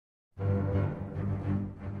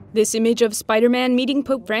This image of Spider-Man meeting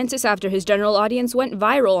Pope Francis after his general audience went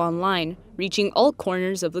viral online, reaching all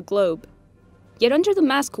corners of the globe. Yet under the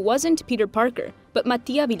mask wasn't Peter Parker, but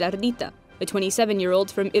Mattia Villardita, a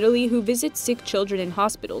 27-year-old from Italy who visits sick children in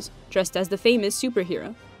hospitals, dressed as the famous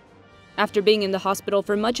superhero. After being in the hospital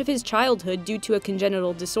for much of his childhood due to a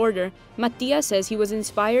congenital disorder, Mattia says he was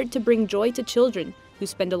inspired to bring joy to children who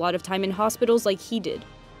spend a lot of time in hospitals like he did.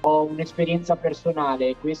 I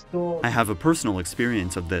have a personal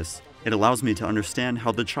experience of this. It allows me to understand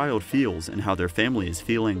how the child feels and how their family is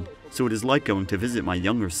feeling, so it is like going to visit my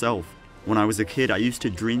younger self. When I was a kid, I used to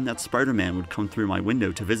dream that Spider-Man would come through my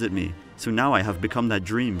window to visit me, so now I have become that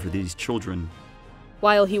dream for these children.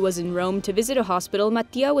 While he was in Rome to visit a hospital,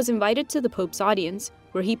 Mattia was invited to the Pope's audience,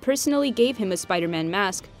 where he personally gave him a Spider-Man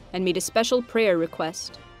mask and made a special prayer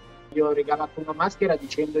request.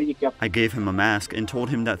 I gave him a mask and told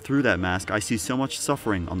him that through that mask I see so much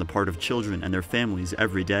suffering on the part of children and their families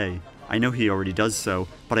every day. I know he already does so,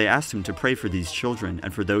 but I asked him to pray for these children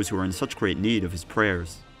and for those who are in such great need of his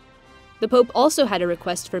prayers. The Pope also had a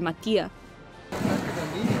request for Mattia.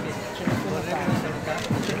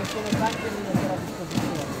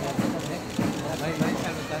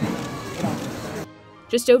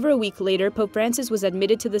 Just over a week later, Pope Francis was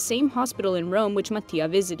admitted to the same hospital in Rome which Mattia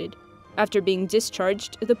visited. After being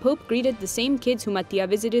discharged, the Pope greeted the same kids who Mattia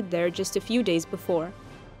visited there just a few days before.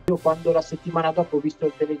 When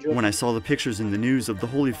I saw the pictures in the news of the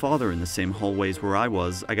Holy Father in the same hallways where I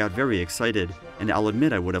was, I got very excited, and I'll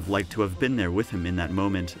admit I would have liked to have been there with him in that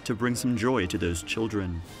moment to bring some joy to those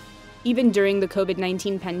children. Even during the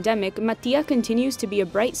COVID-19 pandemic, Mattia continues to be a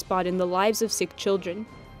bright spot in the lives of sick children.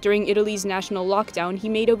 During Italy's national lockdown, he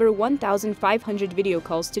made over 1,500 video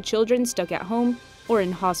calls to children stuck at home or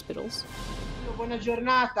in hospitals. Buona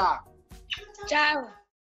giornata! Ciao!